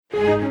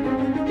The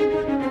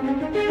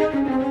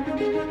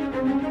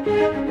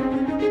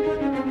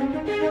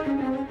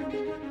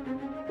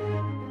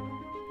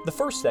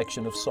first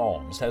section of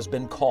Psalms has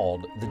been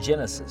called the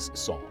Genesis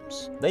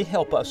Psalms. They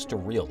help us to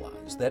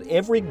realize that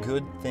every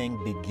good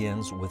thing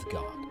begins with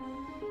God.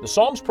 The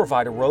Psalms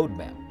provide a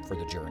roadmap for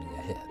the journey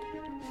ahead.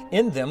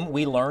 In them,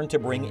 we learn to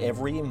bring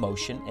every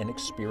emotion and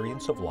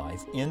experience of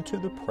life into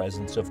the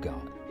presence of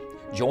God.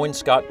 Join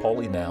Scott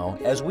Pauley now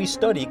as we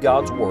study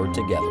God's Word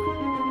together.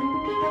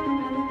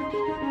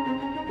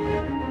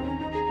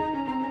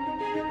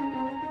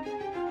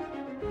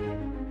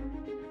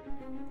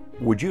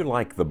 Would you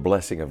like the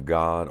blessing of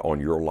God on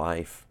your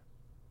life,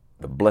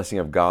 the blessing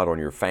of God on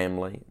your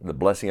family, the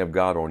blessing of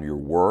God on your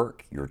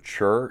work, your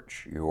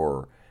church,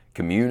 your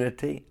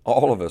community?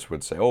 All of us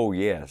would say, oh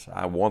yes,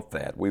 I want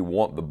that. We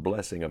want the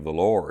blessing of the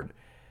Lord.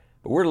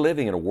 But we're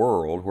living in a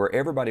world where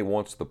everybody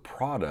wants the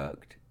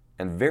product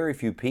and very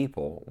few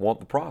people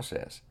want the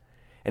process.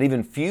 And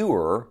even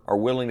fewer are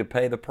willing to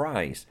pay the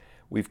price.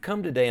 We've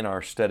come today in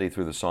our study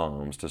through the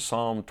Psalms to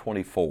Psalm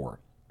 24.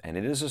 And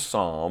it is a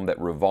psalm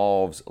that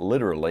revolves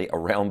literally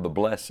around the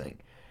blessing.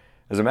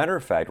 As a matter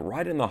of fact,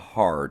 right in the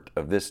heart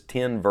of this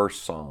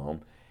 10-verse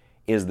psalm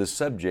is the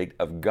subject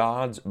of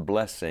God's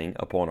blessing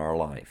upon our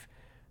life.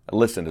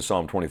 Listen to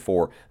Psalm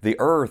 24. The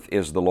earth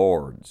is the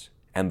Lord's,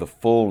 and the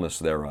fullness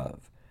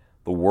thereof,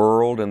 the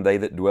world and they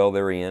that dwell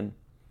therein.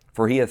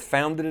 For He hath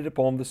founded it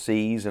upon the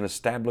seas, and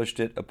established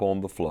it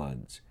upon the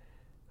floods.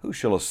 Who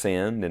shall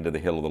ascend into the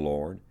hill of the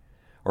Lord?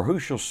 Or who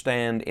shall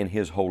stand in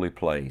His holy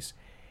place?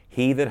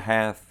 He that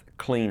hath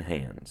clean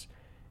hands,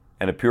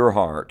 and a pure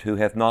heart, who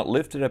hath not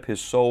lifted up his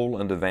soul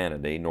unto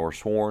vanity, nor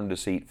sworn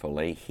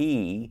deceitfully,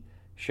 he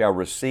shall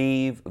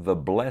receive the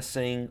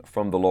blessing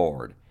from the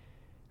Lord,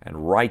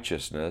 and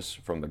righteousness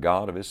from the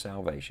God of his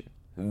salvation.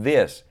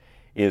 This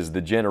is the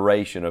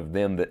generation of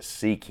them that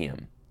seek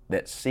Him,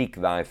 that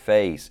seek Thy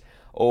face,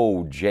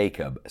 O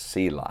Jacob,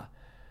 Selah.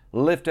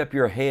 Lift up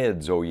your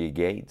heads, O ye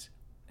gates,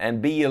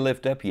 and be ye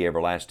lift up, ye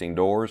everlasting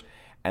doors,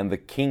 and the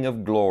King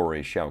of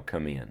glory shall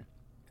come in.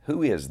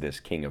 Who is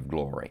this King of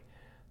glory?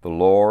 The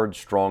Lord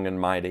strong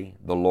and mighty,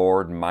 the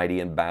Lord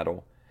mighty in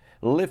battle.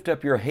 Lift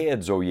up your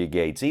heads, O ye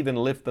gates, even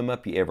lift them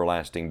up, ye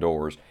everlasting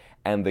doors,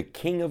 and the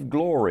King of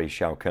glory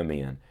shall come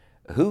in.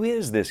 Who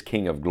is this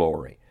King of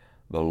glory?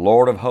 The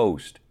Lord of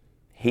hosts.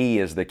 He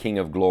is the King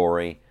of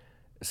glory,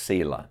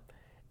 Selah.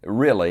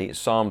 Really,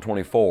 Psalm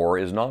 24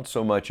 is not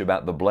so much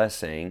about the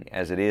blessing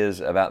as it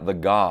is about the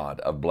God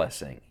of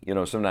blessing. You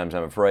know, sometimes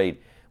I'm afraid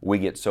we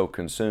get so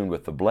consumed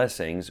with the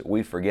blessings,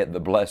 we forget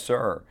the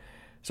blesser.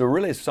 So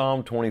really,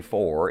 Psalm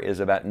 24 is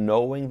about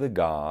knowing the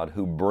God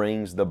who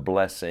brings the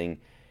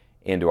blessing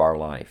into our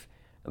life.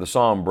 The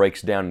psalm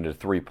breaks down into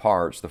three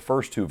parts. The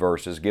first two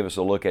verses give us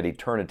a look at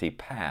eternity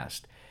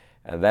past.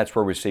 That's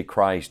where we see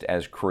Christ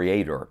as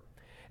Creator.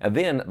 And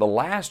then the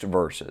last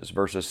verses,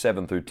 verses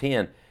 7 through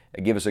 10,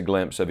 give us a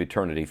glimpse of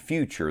eternity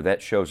future.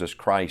 That shows us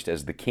Christ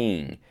as the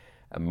King,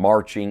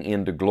 marching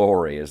into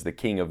glory as the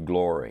King of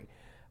glory.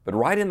 But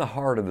right in the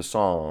heart of the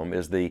psalm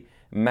is the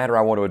matter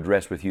I want to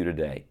address with you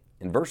today.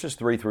 In verses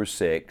 3 through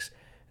 6,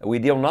 we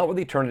deal not with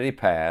eternity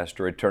past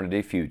or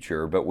eternity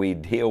future, but we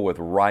deal with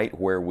right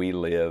where we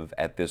live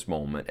at this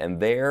moment. And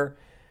there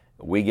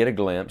we get a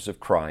glimpse of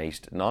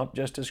Christ, not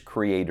just as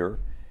Creator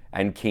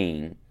and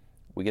King.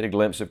 We get a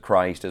glimpse of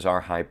Christ as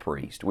our high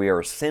priest. We are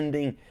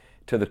ascending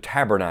to the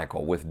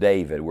tabernacle with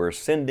David. We're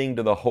ascending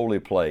to the holy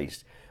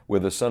place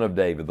with the Son of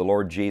David, the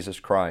Lord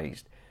Jesus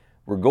Christ.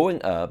 We're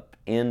going up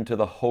into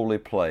the holy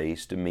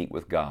place to meet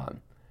with God.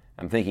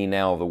 I'm thinking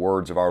now of the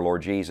words of our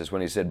Lord Jesus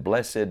when He said,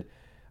 "Blessed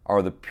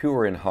are the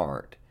pure in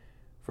heart,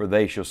 for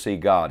they shall see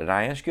God." And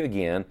I ask you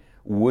again,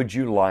 would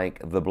you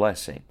like the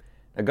blessing?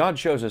 Now, God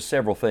shows us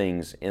several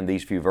things in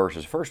these few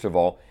verses. First of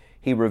all,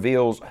 He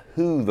reveals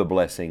who the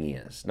blessing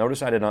is.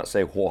 Notice I did not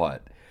say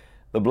what.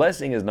 The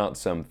blessing is not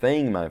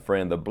something, my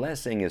friend. The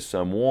blessing is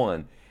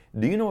someone.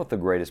 Do you know what the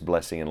greatest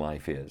blessing in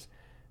life is?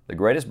 The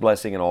greatest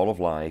blessing in all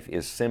of life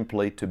is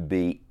simply to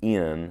be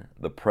in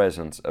the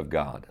presence of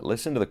God.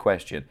 Listen to the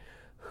question,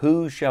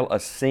 who shall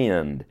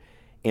ascend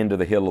into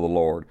the hill of the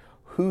Lord?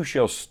 Who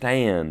shall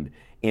stand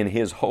in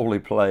His holy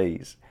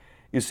place?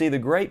 You see, the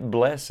great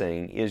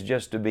blessing is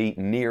just to be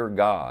near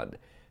God,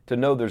 to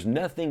know there's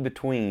nothing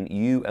between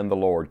you and the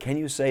Lord. Can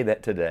you say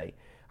that today?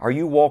 Are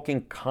you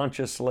walking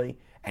consciously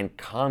and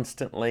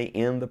constantly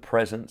in the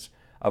presence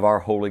of our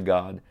holy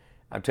God?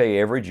 I tell you,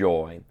 every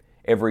joy,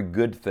 every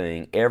good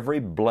thing, every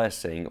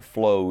blessing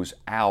flows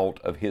out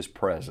of His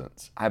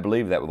presence. I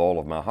believe that with all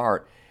of my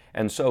heart.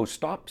 And so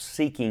stop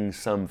seeking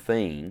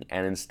something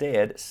and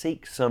instead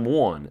seek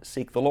someone,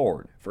 seek the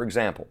Lord. For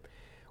example,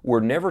 we're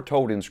never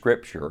told in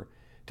Scripture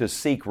to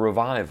seek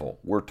revival.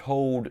 We're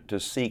told to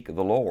seek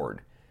the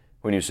Lord.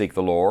 When you seek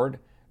the Lord,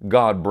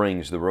 God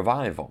brings the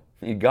revival.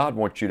 God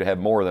wants you to have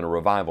more than a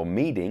revival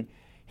meeting.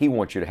 He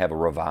wants you to have a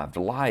revived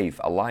life,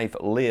 a life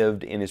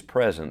lived in His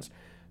presence.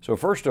 So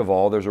first of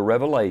all, there's a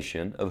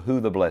revelation of who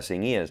the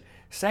blessing is.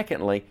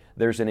 Secondly,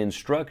 there's an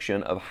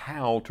instruction of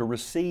how to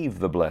receive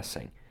the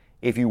blessing.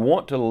 If you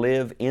want to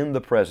live in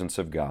the presence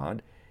of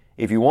God,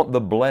 If you want the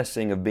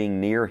blessing of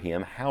being near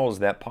Him, how is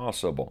that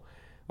possible?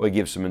 Well, He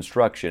gives some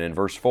instruction. In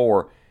verse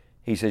 4,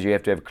 He says you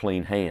have to have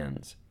clean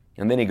hands.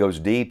 And then He goes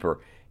deeper.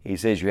 He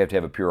says you have to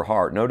have a pure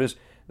heart. Notice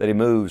that He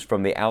moves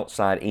from the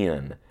outside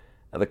in.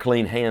 The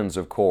clean hands,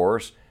 of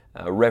course,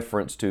 a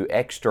reference to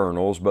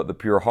externals, but the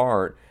pure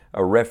heart,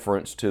 a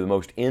reference to the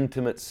most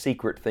intimate,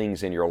 secret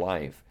things in your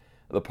life,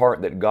 the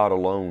part that God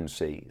alone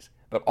sees.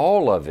 But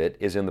all of it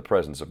is in the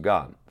presence of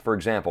God. For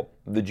example,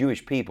 the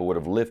Jewish people would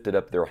have lifted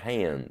up their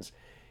hands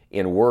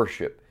in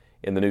worship.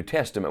 In the New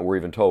Testament, we're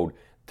even told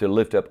to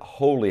lift up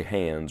holy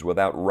hands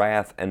without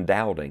wrath and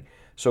doubting.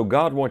 So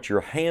God wants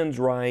your hands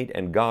right,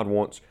 and God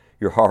wants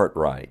your heart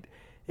right.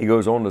 He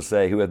goes on to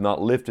say, who hath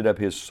not lifted up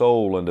his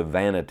soul unto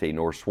vanity,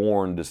 nor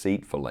sworn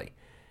deceitfully,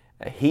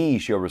 he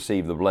shall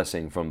receive the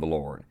blessing from the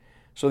Lord.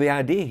 So the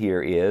idea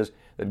here is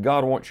that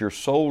God wants your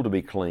soul to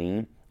be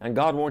clean, and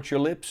God wants your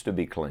lips to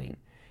be clean.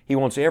 He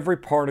wants every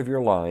part of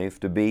your life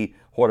to be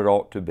what it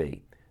ought to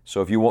be.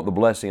 So if you want the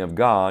blessing of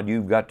God,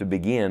 you've got to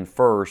begin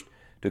first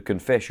to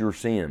confess your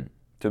sin,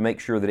 to make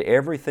sure that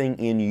everything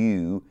in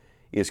you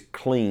is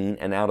clean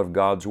and out of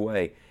God's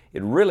way.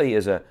 It really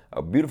is a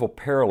beautiful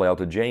parallel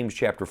to James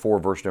chapter 4,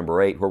 verse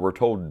number 8, where we're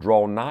told,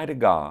 draw nigh to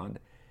God,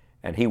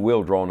 and He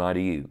will draw nigh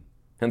to you.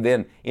 And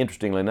then,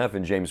 interestingly enough,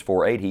 in James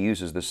 4:8, he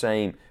uses the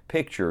same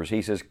pictures.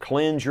 He says,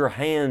 cleanse your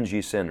hands,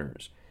 ye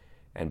sinners,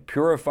 and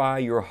purify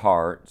your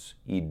hearts,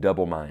 ye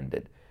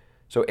double-minded.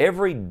 So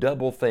every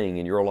double thing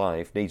in your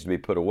life needs to be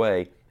put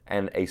away,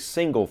 and a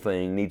single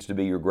thing needs to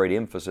be your great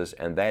emphasis,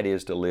 and that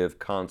is to live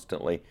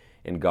constantly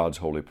in God's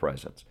holy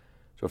presence.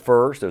 So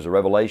first, there's a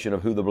revelation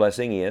of who the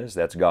blessing is.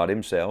 That's God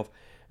Himself.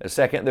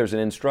 Second, there's an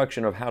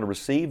instruction of how to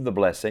receive the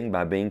blessing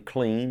by being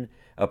clean,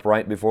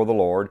 upright before the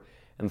Lord.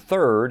 And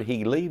third,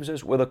 He leaves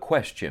us with a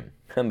question.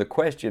 And the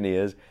question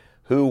is,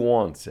 who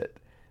wants it?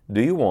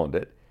 Do you want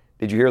it?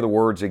 Did you hear the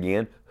words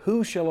again?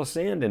 Who shall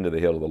ascend into the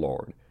hill of the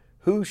Lord?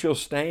 Who shall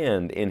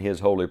stand in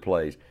His holy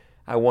place?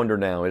 I wonder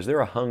now, is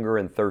there a hunger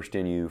and thirst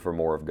in you for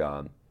more of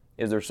God?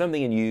 Is there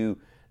something in you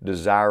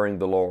desiring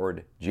the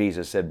Lord?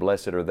 Jesus said,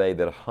 blessed are they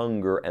that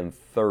hunger and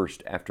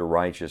thirst after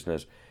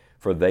righteousness,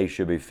 for they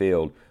shall be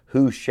filled.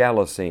 Who shall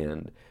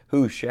ascend?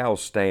 Who shall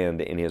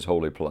stand in His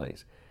holy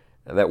place?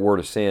 Now, that word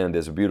ascend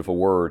is a beautiful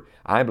word.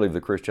 I believe the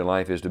Christian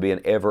life is to be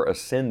an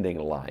ever-ascending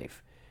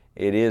life.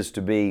 It is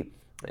to be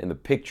in the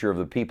picture of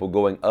the people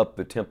going up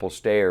the temple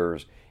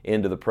stairs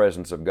into the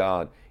presence of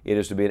God. It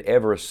is to be an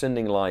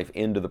ever-ascending life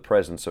into the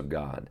presence of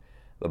God.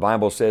 The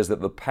Bible says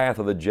that the path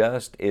of the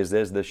just is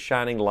as the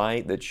shining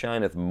light that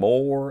shineth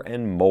more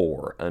and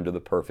more unto the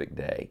perfect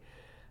day.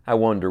 I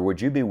wonder,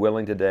 would you be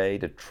willing today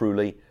to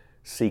truly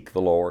seek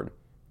the Lord?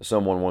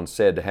 Someone once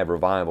said to have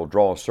revival,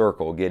 draw a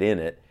circle, get in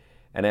it,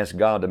 and ask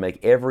God to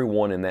make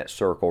everyone in that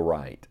circle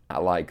right. I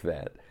like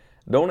that.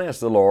 Don't ask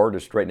the Lord to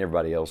straighten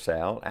everybody else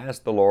out.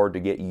 Ask the Lord to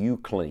get you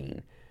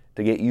clean,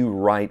 to get you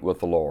right with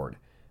the Lord.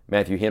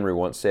 Matthew Henry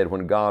once said,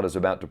 when God is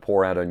about to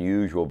pour out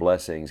unusual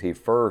blessings, He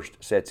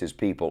first sets His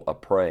people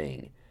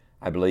a-praying.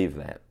 I believe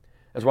that.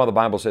 That's why the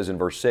Bible says in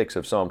verse 6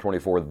 of Psalm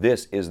 24,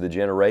 this is the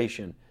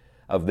generation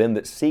of them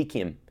that seek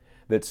Him,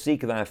 that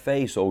seek Thy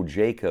face, O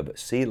Jacob,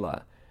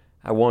 Selah.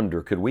 I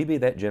wonder, could we be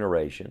that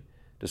generation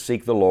to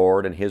seek the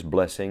Lord and His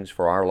blessings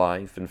for our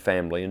life and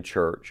family and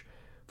church,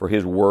 for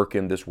His work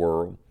in this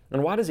world?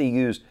 And why does He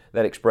use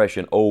that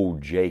expression, O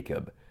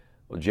Jacob?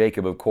 Well,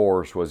 Jacob, of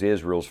course, was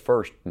Israel's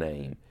first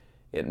name.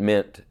 It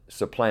meant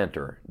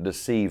supplanter,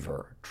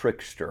 deceiver,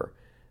 trickster.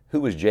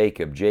 Who was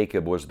Jacob?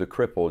 Jacob was the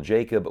cripple.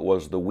 Jacob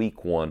was the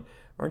weak one.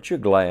 Aren't you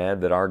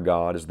glad that our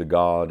God is the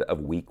God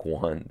of weak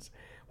ones?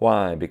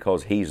 Why?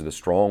 Because He's the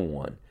strong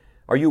one.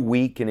 Are you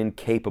weak and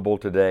incapable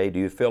today? Do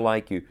you feel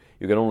like you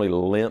can only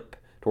limp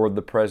toward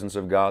the presence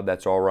of God?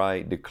 That's all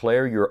right.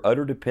 Declare your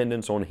utter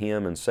dependence on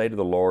Him and say to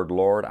the Lord,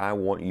 Lord, I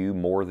want You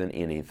more than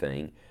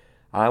anything.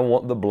 I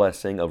want the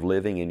blessing of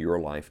living in Your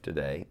life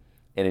today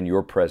and in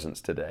Your presence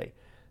today.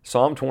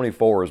 Psalm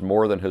 24 is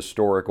more than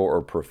historical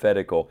or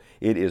prophetical.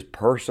 It is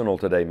personal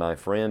today, my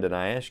friend, and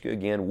I ask you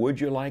again, would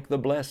you like the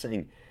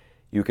blessing?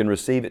 You can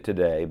receive it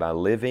today by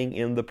living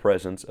in the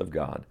presence of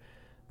God.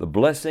 The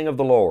blessing of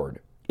the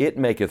Lord, it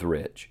maketh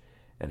rich,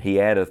 and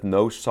He addeth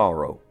no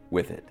sorrow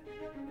with it.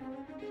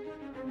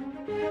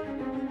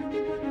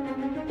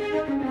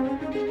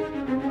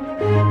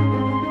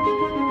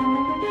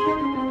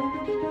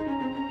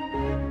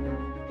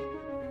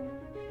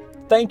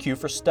 Thank you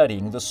for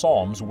studying the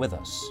Psalms with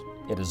us.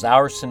 It is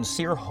our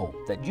sincere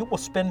hope that you will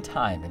spend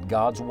time in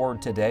God's Word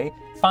today,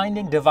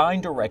 finding divine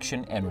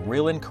direction and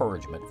real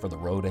encouragement for the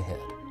road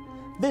ahead.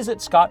 Visit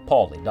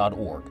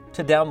scottpauley.org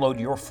to download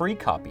your free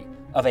copy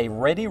of a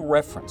ready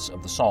reference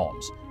of the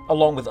Psalms,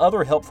 along with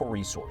other helpful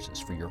resources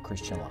for your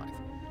Christian life.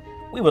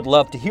 We would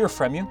love to hear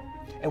from you,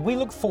 and we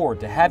look forward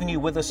to having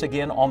you with us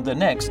again on the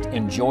next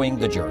Enjoying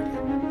the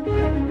Journey.